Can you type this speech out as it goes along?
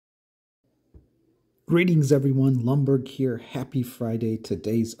Greetings everyone, Lumberg here. Happy Friday.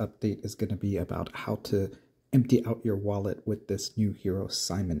 Today's update is going to be about how to empty out your wallet with this new hero,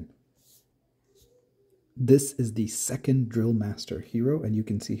 Simon. This is the second Drill Master hero, and you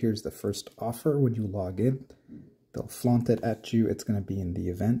can see here's the first offer when you log in. They'll flaunt it at you. It's going to be in the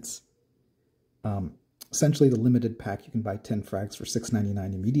events. Essentially, the limited pack, you can buy 10 frags for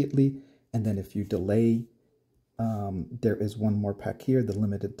 $6.99 immediately, and then if you delay, there is one more pack here, the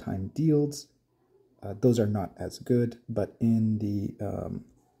limited time deals. Those are not as good, but in the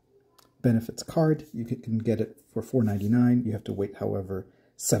benefits card, you can get it for $4.99. You have to wait, however,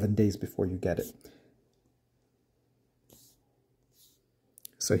 7 days before you get it.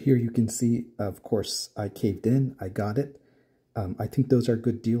 So here you can see, of course, I caved in. I got it. I think those are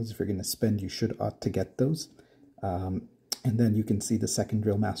good deals. If you're going to spend, you ought to get those. And then you can see the second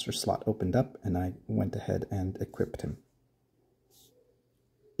Drill Master slot opened up, and I went ahead and equipped him.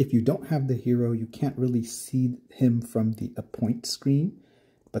 If you don't have the hero, you can't really see him from the appoint screen,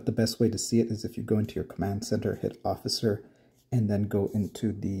 but the best way to see it is if you go into your command center, hit officer, and then go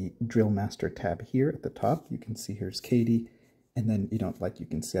into the Drill Master tab here at the top. You can see here's Katie, and then you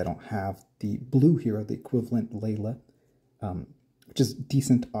can see I don't have the blue hero, the equivalent Layla, which is a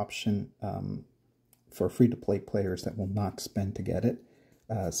decent option for free-to-play players that will not spend to get it.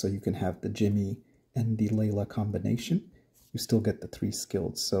 So you can have the Jimmy and the Layla combination. You still get the 3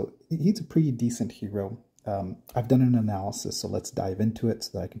 skills. So he's a pretty decent hero. I've done an analysis, so let's dive into it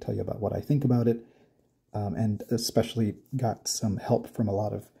so that I can tell you about what I think about it. And especially got some help from a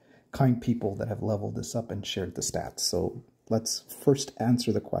lot of kind people that have leveled this up and shared the stats. So let's first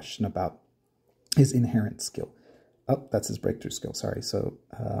answer the question about his inherent skill. Oh, that's his breakthrough skill, sorry. So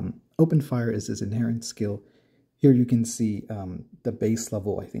open fire is his inherent skill. Here you can see the base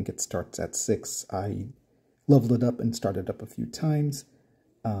level, I think it starts at 6. I leveled it up and started up a few times.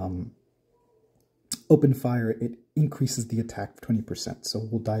 Open fire, it increases the attack 20%, so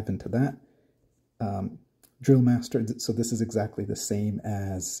we'll dive into that. Drill Master, so this is exactly the same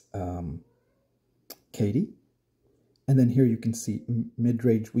as Katie. And then here you can see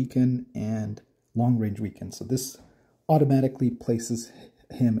mid-range weaken and long-range weaken. So this automatically places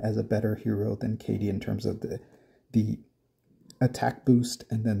him as a better hero than Katie in terms of the attack boost,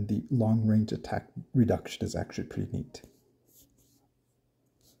 and then the long-range attack reduction is actually pretty neat.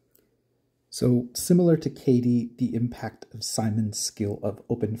 So similar to Katie, the impact of Simon's skill of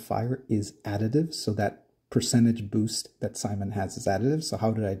open fire is additive, so that percentage boost that Simon has is additive. So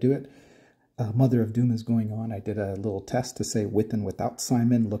how did I do it? Mother of Doom is going on. I did a little test to say with and without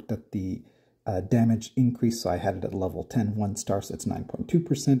Simon, looked at the damage increase, so I had it at level 10, 1 star, so it's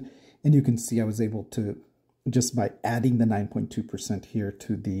 9.2%, and you can see I was able to, just by adding the 9.2% here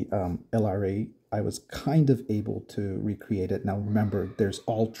to the LRA, I was kind of able to recreate it. Now remember, there's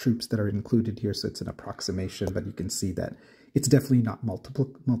all troops that are included here, so it's an approximation, but you can see that it's definitely not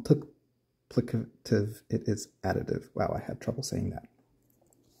multiplicative, it is additive. Wow, I had trouble saying that.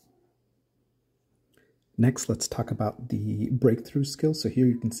 Next, let's talk about the breakthrough skill. So here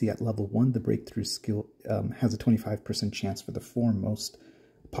you can see at level 1, the breakthrough skill has a 25% chance for the 4 most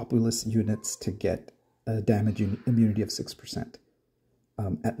populous units to get damage immunity of 6%.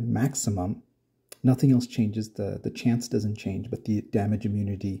 At maximum, nothing else changes. The chance doesn't change, but the damage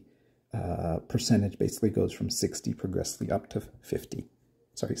immunity percentage basically goes from 60 progressively up to 50.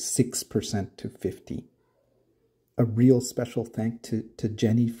 Sorry, 6% to 50. A real special thank to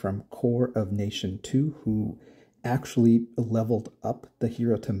Jenny from Core of Nation 2, who actually leveled up the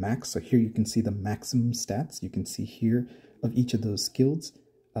hero to max. So here you can see the maximum stats. You can see here of each of those skills.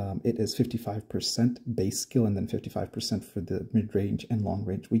 It is 55% base skill, and then 55% for the mid-range and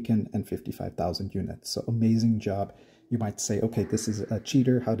long-range weaken, and 55,000 units. So amazing job. You might say, okay, this is a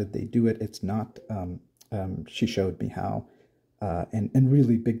cheater. How did they do it? It's not. She showed me how. And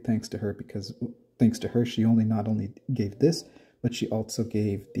really big thanks to her, because thanks to her, she not only gave this, but she also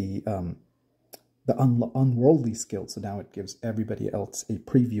gave the Unworldly skill. So now it gives everybody else a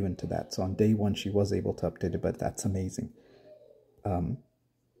preview into that. So on day 1, she was able to update it, but that's amazing.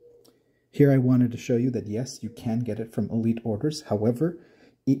 Here I wanted to show you that, yes, you can get it from elite orders. However,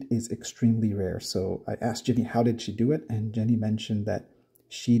 it is extremely rare. So I asked Jenny, how did she do it? And Jenny mentioned that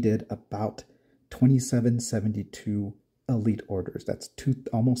she did about 2772 elite orders. That's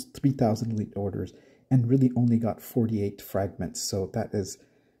almost 3,000 elite orders, and really only got 48 fragments. So that is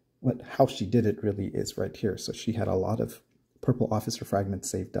how she did it really is right here. So she had a lot of purple officer fragments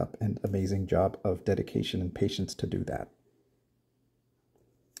saved up, and amazing job of dedication and patience to do that.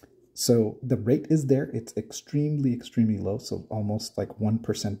 So the rate is there. It's extremely, extremely low. So almost like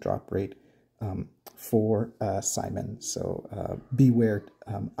 1% drop rate. for Simon. So beware.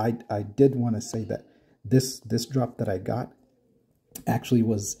 I did want to say that This drop that I got actually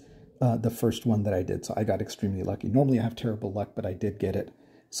was the first one that I did, so I got extremely lucky. Normally I have terrible luck, but I did get it.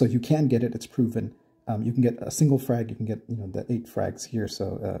 So you can get it, it's proven. You can get a single frag, you can get, you know, the 8 frags here,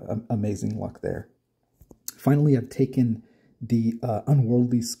 so amazing luck there. Finally, I've taken the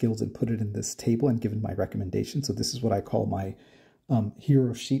Unworldly skills and put it in this table and given my recommendation. So this is what I call my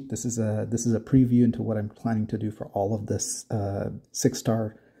hero sheet. This is a preview into what I'm planning to do for all of this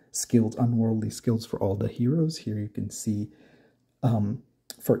 6-star skills, Unworldly skills for all the heroes. Here you can see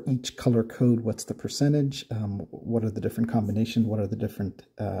for each color code, what's the percentage, what are the different combinations, what are the different,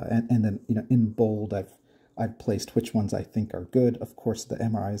 and then, you know, in bold, I've placed which ones I think are good. Of course, the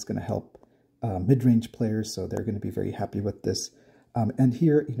MRI is going to help mid-range players, so they're going to be very happy with this. And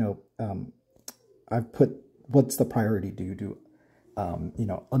here, you know, I've put what's the priority. Do you do, you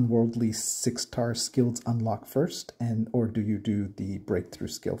know, Unworldly 6-star skills unlock first, or do you do the breakthrough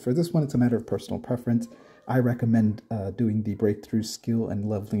skill? For this one, it's a matter of personal preference. I recommend doing the breakthrough skill and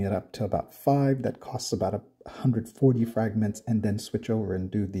leveling it up to about 5. That costs about 140 fragments, and then switch over and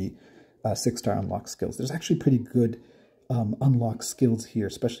do the 6-star unlock skills. There's actually pretty good unlock skills here,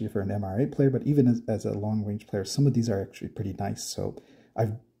 especially for an MRA player, but even as a long-range player, some of these are actually pretty nice. So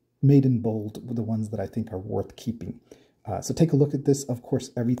I've made in bold the ones that I think are worth keeping. So take a look at this. Of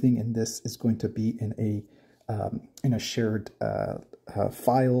course, everything in this is going to be in a shared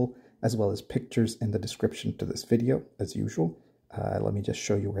file, as well as pictures in the description to this video, as usual. Let me just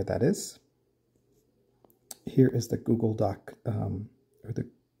show you where that is. Here is the Google Doc, or the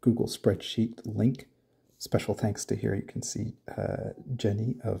Google Spreadsheet link. Special thanks to here, you can see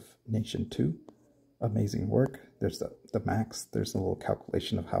Jenny of Nation 2. Amazing work. There's the max. There's a little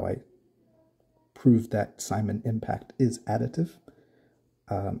calculation of how I prove that Simon impact is additive.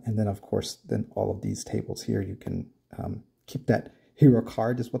 And then, of course, then all of these tables here, you can keep that hero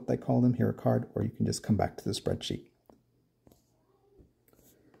card is what they call them, hero card, or you can just come back to the spreadsheet.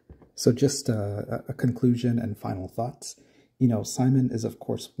 So just a conclusion and final thoughts. You know, Simon is, of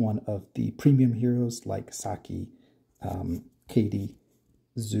course, one of the premium heroes like Saki, Katie,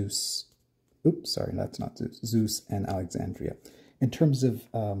 Zeus. Oops, sorry, that's not Zeus. Zeus and Alexandria. In terms of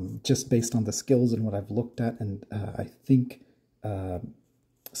just based on the skills and what I've looked at, and I think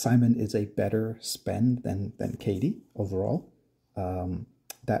Simon is a better spend than Katie overall.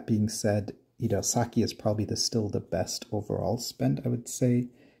 That being said, you know, Saki is probably still the best overall spend, I would say.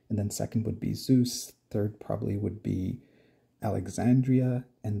 And then second would be Zeus. Third probably would be Alexandria.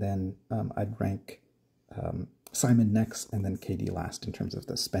 And then I'd rank Simon next and then Katie last in terms of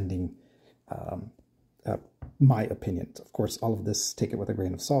the spending, my opinion. Of course, all of this, take it with a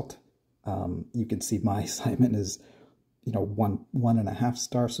grain of salt. You can see my Simon is, you know, 1.5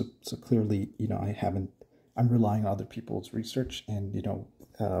 stars. So clearly, you know, I'm relying on other people's research, and, you know,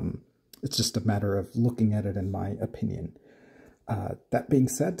 it's just a matter of looking at it in my opinion. That being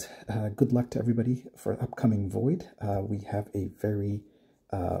said, good luck to everybody for upcoming Void. We have a very,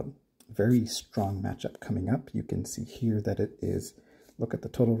 very strong matchup coming up. You can see here that it is, look at the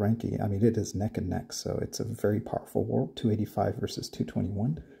total ranking. I mean, it is neck and neck, so it's a very powerful world, 285 versus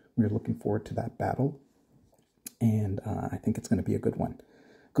 221. We're looking forward to that battle, and I think it's going to be a good one.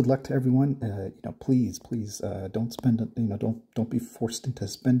 Good luck to everyone. You know, please don't spend. You know, don't be forced into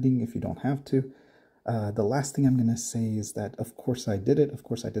spending if you don't have to. The last thing I'm going to say is that, of course, I did it. Of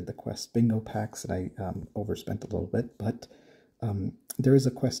course, I did the quest bingo packs, and I overspent a little bit. But there is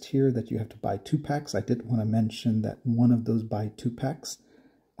a quest here that you have to buy 2 packs. I did want to mention that one of those buy 2 packs,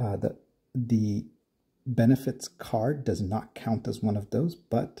 the benefits card does not count as one of those,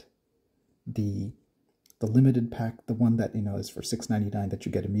 but the limited pack, the one that, you know, is for $6.99 that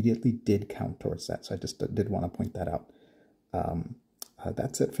you get immediately, did count towards that. So I just did want to point that out.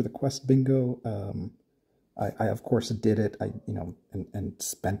 That's it for the quest bingo. I of course did it. You know, and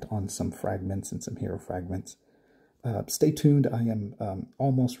spent on some fragments and some hero fragments. Stay tuned. I am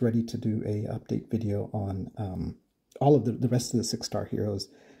almost ready to do a update video on all of the rest of the 6-star heroes,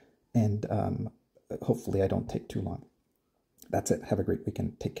 and hopefully I don't take too long. That's it. Have a great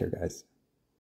weekend. Take care, guys.